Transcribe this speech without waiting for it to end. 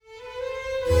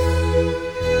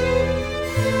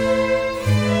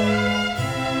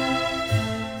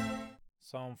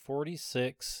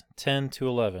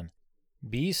46:10-11.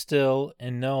 Be still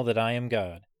and know that I am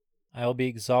God. I will be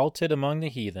exalted among the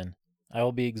heathen. I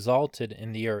will be exalted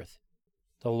in the earth.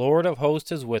 The Lord of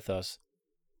hosts is with us.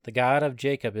 The God of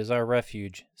Jacob is our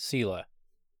refuge. Selah.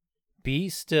 Be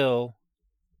still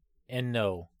and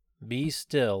know. Be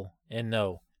still and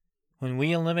know. When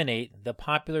we eliminate the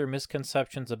popular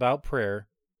misconceptions about prayer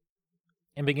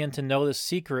and begin to know the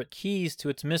secret keys to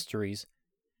its mysteries,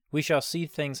 we shall see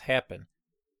things happen.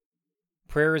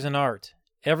 Prayer is an art.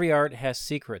 Every art has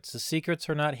secrets. The secrets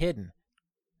are not hidden.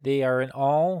 They are in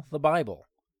all the Bible.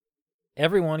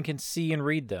 Everyone can see and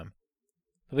read them.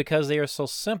 But because they are so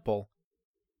simple,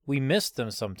 we miss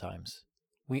them sometimes.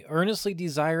 We earnestly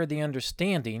desire the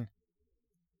understanding,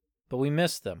 but we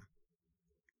miss them.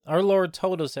 Our Lord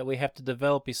told us that we have to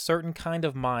develop a certain kind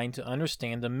of mind to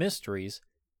understand the mysteries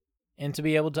and to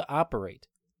be able to operate.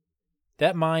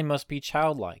 That mind must be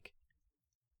childlike.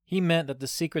 He meant that the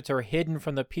secrets are hidden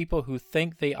from the people who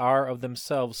think they are of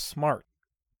themselves smart,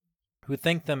 who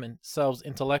think themselves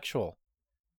intellectual,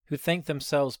 who think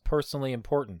themselves personally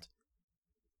important.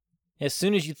 As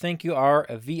soon as you think you are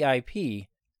a VIP,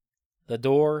 the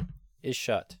door is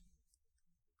shut.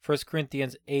 1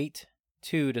 Corinthians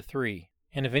 8:2-3.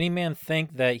 And if any man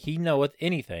think that he knoweth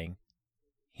anything,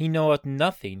 he knoweth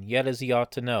nothing yet as he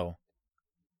ought to know.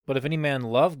 But if any man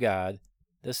love God,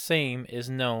 the same is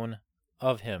known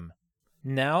of him.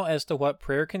 Now, as to what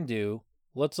prayer can do,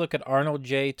 let's look at Arnold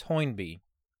J. Toynbee.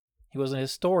 He was an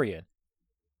historian.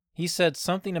 He said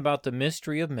something about the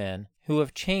mystery of men who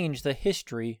have changed the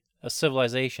history of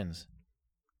civilizations.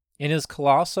 In his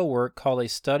colossal work called A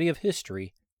Study of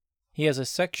History, he has a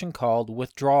section called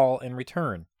Withdrawal and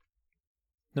Return.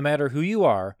 No matter who you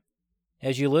are,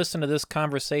 as you listen to this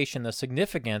conversation, the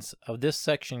significance of this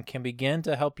section can begin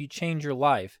to help you change your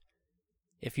life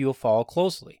if you will follow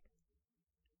closely.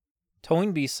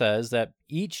 Toynbee says that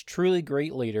each truly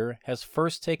great leader has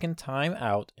first taken time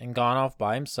out and gone off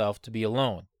by himself to be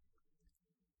alone.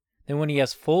 Then when he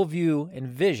has full view and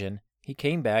vision, he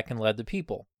came back and led the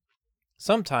people,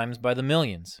 sometimes by the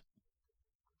millions.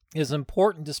 It is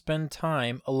important to spend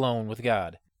time alone with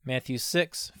God. Matthew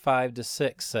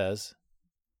 6:5-6 says,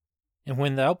 And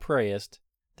when thou prayest,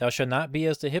 thou shalt not be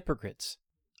as the hypocrites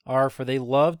are, for they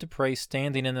love to pray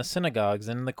standing in the synagogues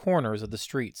and in the corners of the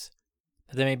streets,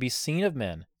 that they may be seen of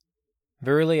men.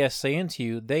 Verily I say unto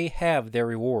you, they have their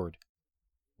reward.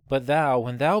 But thou,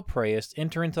 when thou prayest,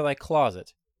 enter into thy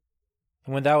closet,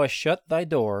 and when thou hast shut thy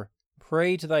door,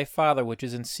 pray to thy Father which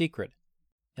is in secret,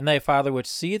 and thy Father which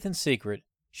seeth in secret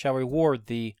shall reward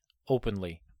thee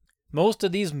openly. Most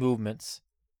of these movements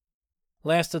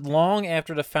lasted long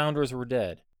after the founders were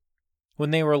dead.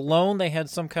 When they were alone, they had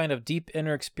some kind of deep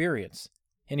inner experience,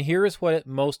 and here is what it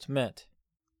most meant.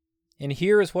 And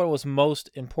here is what was most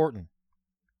important.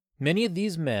 Many of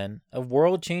these men of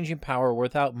world-changing power were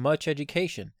without much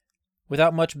education,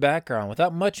 without much background,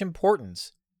 without much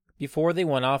importance, before they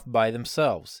went off by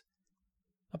themselves.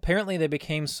 Apparently they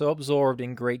became so absorbed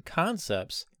in great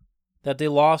concepts that they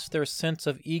lost their sense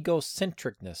of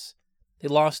egocentricness. They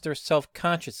lost their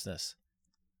self-consciousness.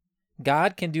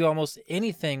 God can do almost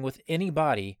anything with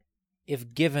anybody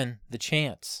if given the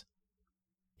chance.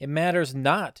 It matters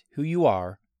not who you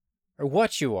are, or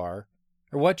what you are,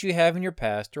 or what you have in your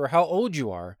past, or how old you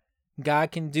are.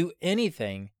 God can do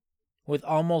anything with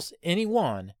almost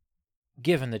anyone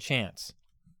given the chance.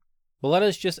 But let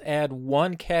us just add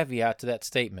one caveat to that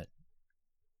statement.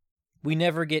 We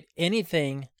never get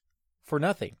anything for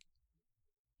nothing.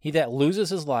 He that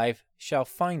loses his life shall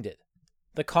find it.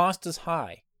 The cost is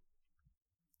high.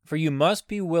 For you must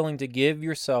be willing to give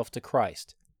yourself to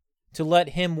Christ, to let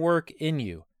him work in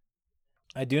you.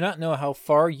 I do not know how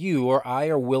far you or I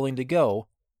are willing to go,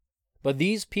 but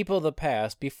these people of the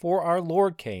past, before our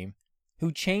Lord came,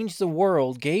 who changed the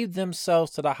world, gave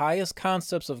themselves to the highest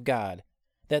concepts of God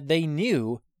that they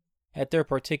knew at their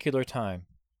particular time.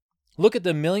 Look at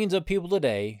the millions of people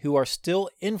today who are still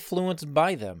influenced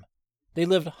by them. They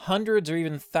lived hundreds or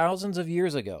even thousands of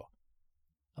years ago.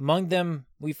 Among them,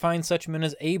 we find such men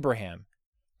as Abraham,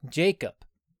 Jacob,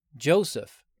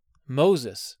 Joseph,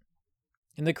 Moses.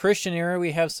 In the Christian era,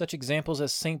 we have such examples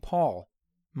as St. Paul,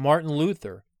 Martin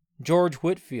Luther, George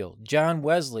Whitefield, John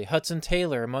Wesley, Hudson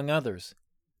Taylor, among others.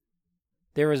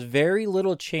 There is very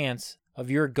little chance of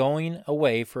your going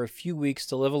away for a few weeks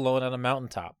to live alone on a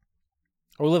mountaintop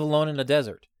or live alone in a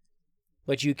desert.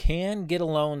 But you can get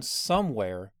alone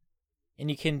somewhere,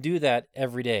 and you can do that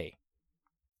every day.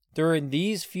 During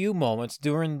these few moments,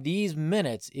 during these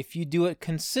minutes, if you do it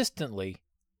consistently,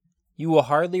 you will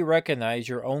hardly recognize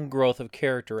your own growth of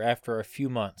character after a few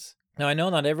months. Now, I know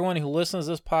not everyone who listens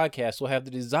to this podcast will have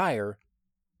the desire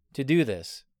to do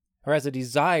this, or has a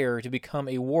desire to become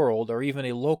a world or even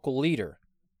a local leader.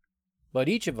 But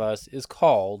each of us is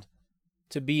called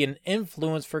to be an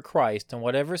influence for Christ in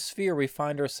whatever sphere we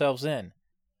find ourselves in.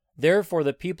 Therefore,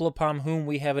 the people upon whom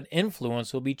we have an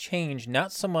influence will be changed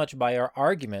not so much by our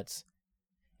arguments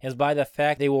as by the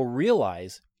fact they will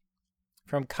realize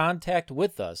from contact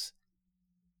with us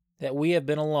that we have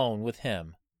been alone with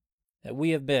Him, that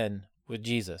we have been with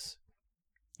Jesus.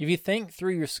 If you think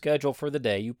through your schedule for the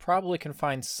day, you probably can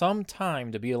find some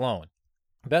time to be alone.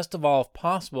 Best of all, if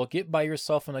possible, get by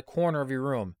yourself in a corner of your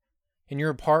room, in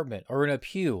your apartment, or in a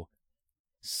pew,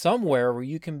 somewhere where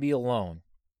you can be alone.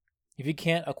 If you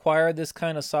can't acquire this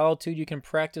kind of solitude, you can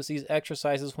practice these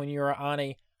exercises when you are on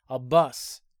a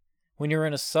bus, when you're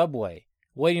in a subway,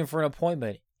 waiting for an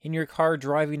appointment, in your car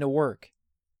driving to work,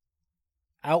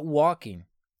 out walking.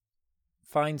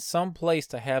 Find some place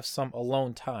to have some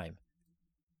alone time.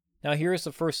 Now here's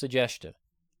the first suggestion.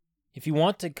 If you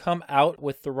want to come out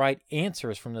with the right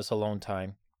answers from this alone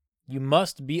time, you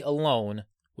must be alone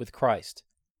with Christ.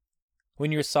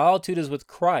 When your solitude is with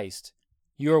Christ,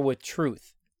 you are with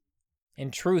truth.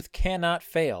 And truth cannot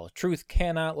fail. Truth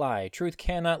cannot lie. Truth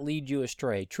cannot lead you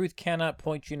astray. Truth cannot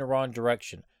point you in the wrong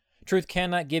direction. Truth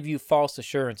cannot give you false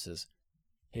assurances.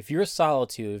 If your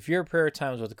solitude, if your prayer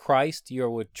time is with Christ, you are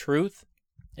with truth,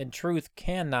 and truth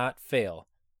cannot fail.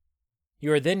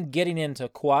 You are then getting into a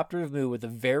cooperative mood with the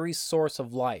very source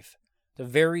of life, the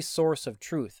very source of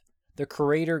truth, the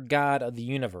Creator God of the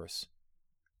universe.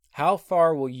 How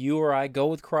far will you or I go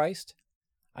with Christ?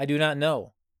 I do not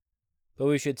know. But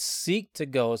we should seek to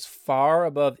go as far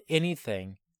above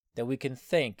anything that we can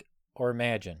think or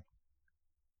imagine.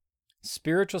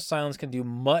 Spiritual silence can do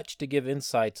much to give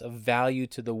insights of value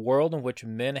to the world in which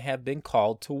men have been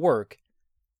called to work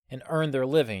and earn their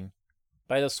living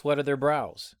by the sweat of their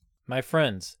brows. My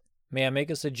friends, may I make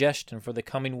a suggestion for the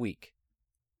coming week?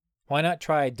 Why not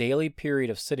try a daily period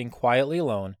of sitting quietly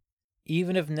alone,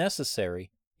 even if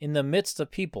necessary, in the midst of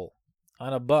people,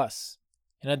 on a bus,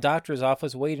 in a doctor's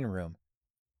office waiting room,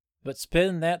 but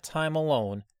spend that time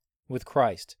alone with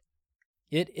Christ.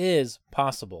 It is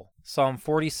possible. Psalm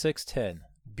 46:10.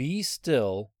 Be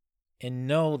still and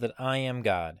know that I am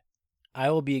God. I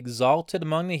will be exalted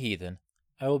among the heathen.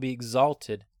 I will be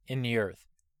exalted in the earth.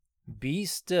 Be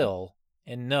still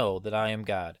and know that I am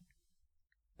God.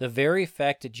 The very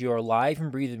fact that you are alive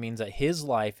and breathing means that His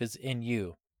life is in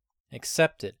you.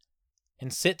 Accept it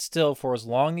and sit still for as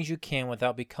long as you can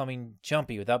without becoming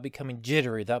jumpy, without becoming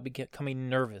jittery, without becoming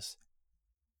nervous.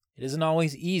 It isn't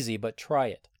always easy, but try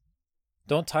it.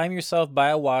 Don't time yourself by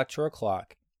a watch or a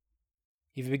clock.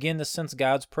 If you begin to sense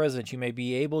God's presence, you may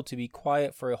be able to be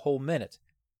quiet for a whole minute,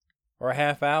 or a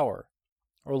half hour,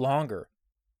 or longer.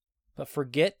 But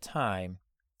forget time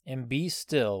and be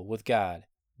still with God.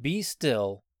 Be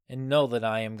still and know that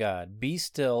I am God. Be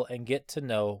still and get to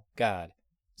know God.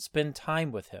 Spend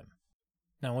time with Him.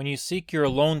 Now, when you seek your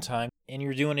alone time and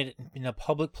you're doing it in a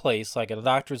public place, like at a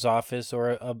doctor's office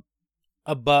or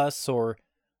a bus or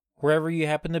wherever you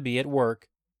happen to be at work,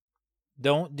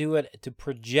 don't do it to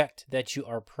project that you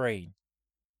are praying.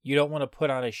 You don't want to put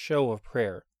on a show of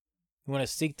prayer. You want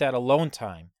to seek that alone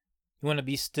time. You want to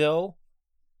be still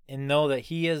and know that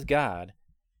He is God,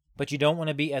 but you don't want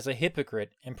to be as a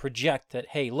hypocrite and project that,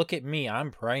 hey, look at me,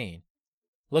 I'm praying.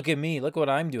 Look at me, look what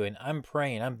I'm doing. I'm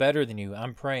praying. I'm better than you.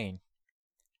 I'm praying.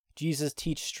 Jesus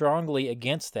teaches strongly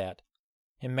against that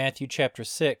in Matthew chapter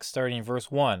 6, starting in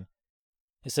verse 1.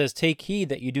 It says, Take heed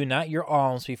that you do not your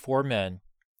alms before men,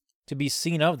 to be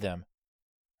seen of them.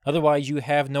 Otherwise you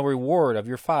have no reward of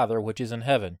your Father which is in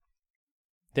heaven.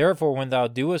 Therefore when thou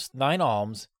doest thine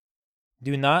alms,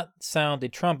 do not sound a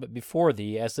trumpet before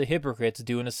thee, as the hypocrites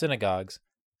do in the synagogues,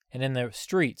 and in the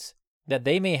streets, that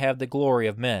they may have the glory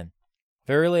of men.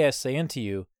 Verily I say unto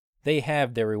you, they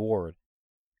have their reward.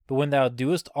 But when thou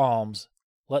doest alms,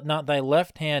 let not thy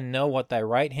left hand know what thy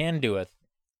right hand doeth,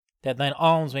 that thine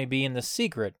alms may be in the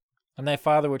secret, and thy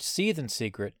Father which seeth in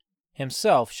secret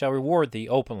Himself shall reward thee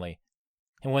openly.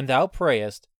 And when thou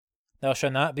prayest, thou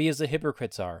shalt not be as the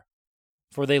hypocrites are,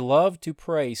 for they love to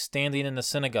pray standing in the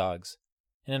synagogues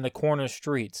and in the corner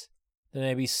streets, that they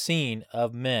may be seen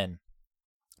of men.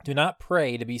 Do not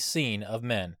pray to be seen of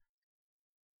men.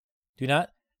 Do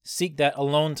not seek that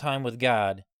alone time with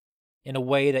God in a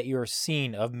way that you are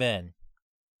seen of men.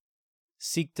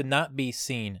 Seek to not be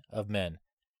seen of men.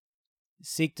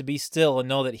 Seek to be still and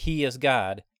know that He is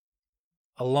God,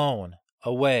 alone,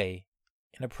 away,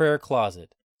 in a prayer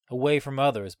closet, away from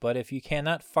others. But if you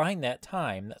cannot find that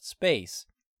time, that space,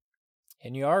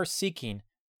 and you are seeking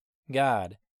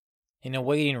God in a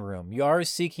waiting room, you are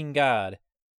seeking God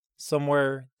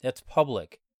somewhere that's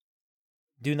public,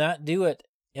 Do not do it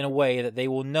in a way that they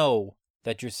will know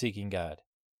that you're seeking God.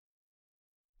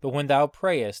 But when thou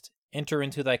prayest, enter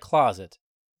into thy closet,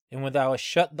 and when thou hast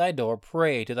shut thy door,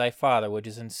 pray to thy Father which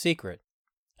is in secret,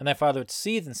 and thy Father which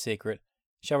seeth in secret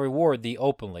shall reward thee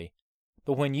openly.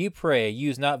 But when you pray,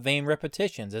 use not vain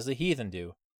repetitions, as the heathen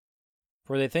do,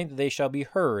 for they think that they shall be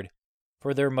heard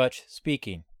for their much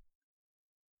speaking.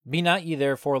 Be not ye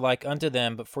therefore like unto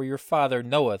them, but for your Father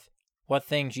knoweth what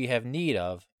things ye have need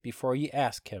of before ye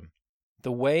ask him.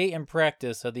 The way and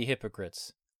practice of the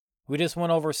hypocrites. We just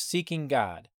went over seeking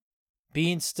God,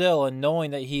 being still and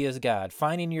knowing that he is God,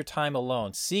 finding your time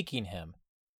alone, seeking him,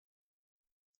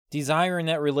 desiring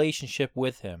that relationship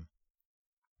with him.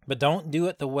 But don't do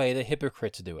it the way the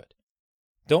hypocrites do it.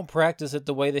 Don't practice it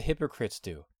the way the hypocrites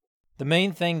do. The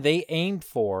main thing they aimed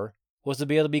for was to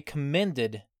be able to be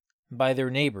commended by their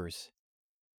neighbors.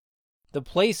 The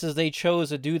places they chose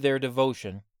to do their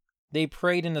devotion, they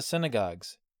prayed in the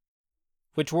synagogues,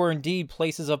 which were indeed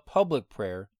places of public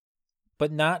prayer,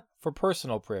 but not for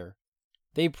personal prayer.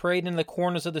 They prayed in the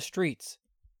corners of the streets,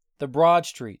 the broad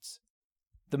streets,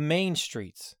 the main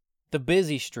streets, the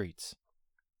busy streets,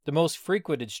 the most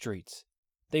frequented streets.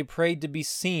 They prayed to be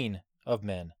seen of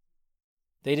men.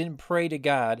 They didn't pray to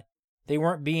God. They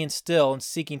weren't being still and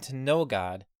seeking to know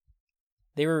God.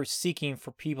 They were seeking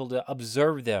for people to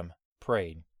observe them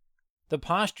praying. The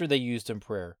posture they used in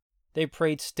prayer, they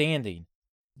prayed standing.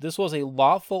 This was a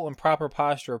lawful and proper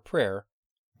posture of prayer,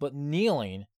 but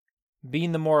kneeling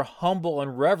being the more humble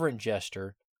and reverent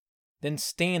gesture than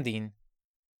standing.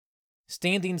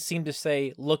 Standing seemed to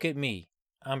say, look at me,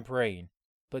 I'm praying.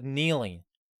 But kneeling,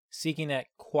 seeking that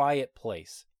quiet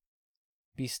place.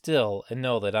 Be still and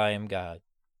know that I am God.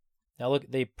 Now look,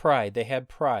 they had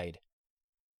pride.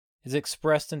 It's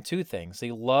expressed in two things.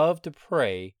 They love to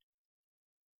pray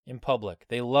in public.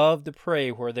 They love to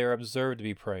pray where they're observed to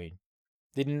be praying.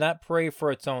 They did not pray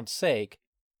for its own sake,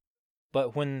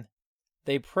 but when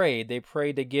they prayed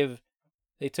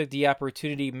they took the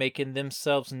opportunity of making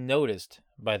themselves noticed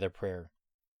by their prayer.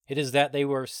 It is that they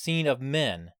were seen of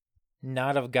men,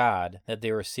 not of God, that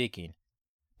they were seeking.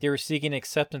 They were seeking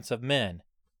acceptance of men,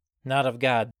 not of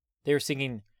God. They were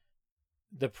seeking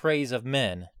the praise of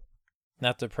men,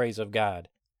 not the praise of God.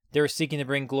 They were seeking to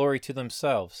bring glory to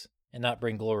themselves and not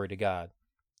bring glory to God.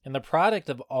 And the product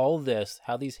of all this,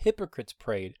 how these hypocrites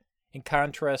prayed, in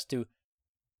contrast to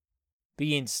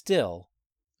being still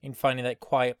and finding that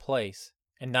quiet place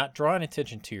and not drawing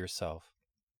attention to yourself,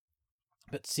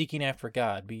 but seeking after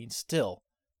God, being still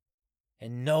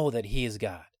and know that he is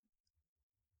God.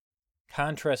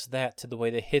 Contrast that to the way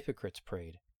the hypocrites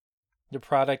prayed. The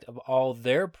product of all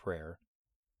their prayer,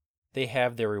 they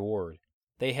have their reward.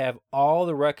 They have all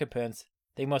the recompense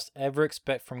they must ever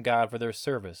expect from God for their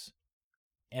service.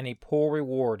 And a poor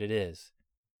reward it is.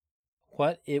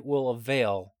 What it will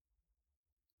avail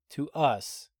to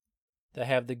us to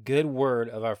have the good word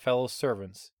of our fellow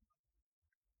servants,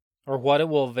 or what it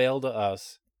will avail to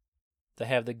us to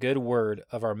have the good word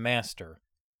of our Master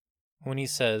when he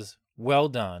says, well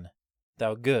done,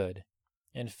 thou good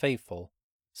and faithful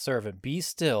servant. Be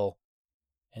still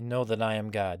and know that I am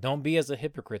God. Don't be as the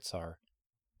hypocrites are,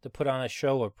 to put on a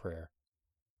show of prayer.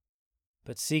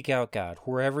 But seek out God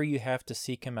wherever you have to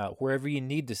seek him out, wherever you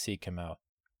need to seek him out.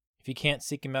 If you can't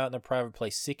seek him out in a private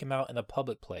place, seek him out in a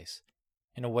public place,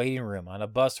 in a waiting room, on a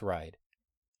bus ride,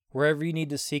 wherever you need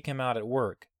to seek him out at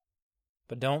work.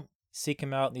 But don't seek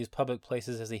him out in these public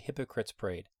places as the hypocrites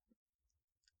prayed,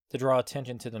 to draw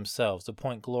attention to themselves, to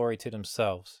point glory to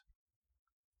themselves.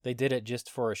 They did it just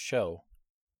for a show.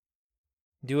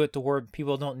 Do it to where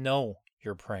people don't know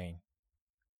you're praying,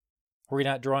 where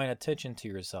you're not drawing attention to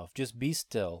yourself. Just be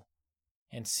still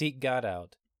and seek God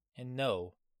out and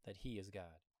know that he is God.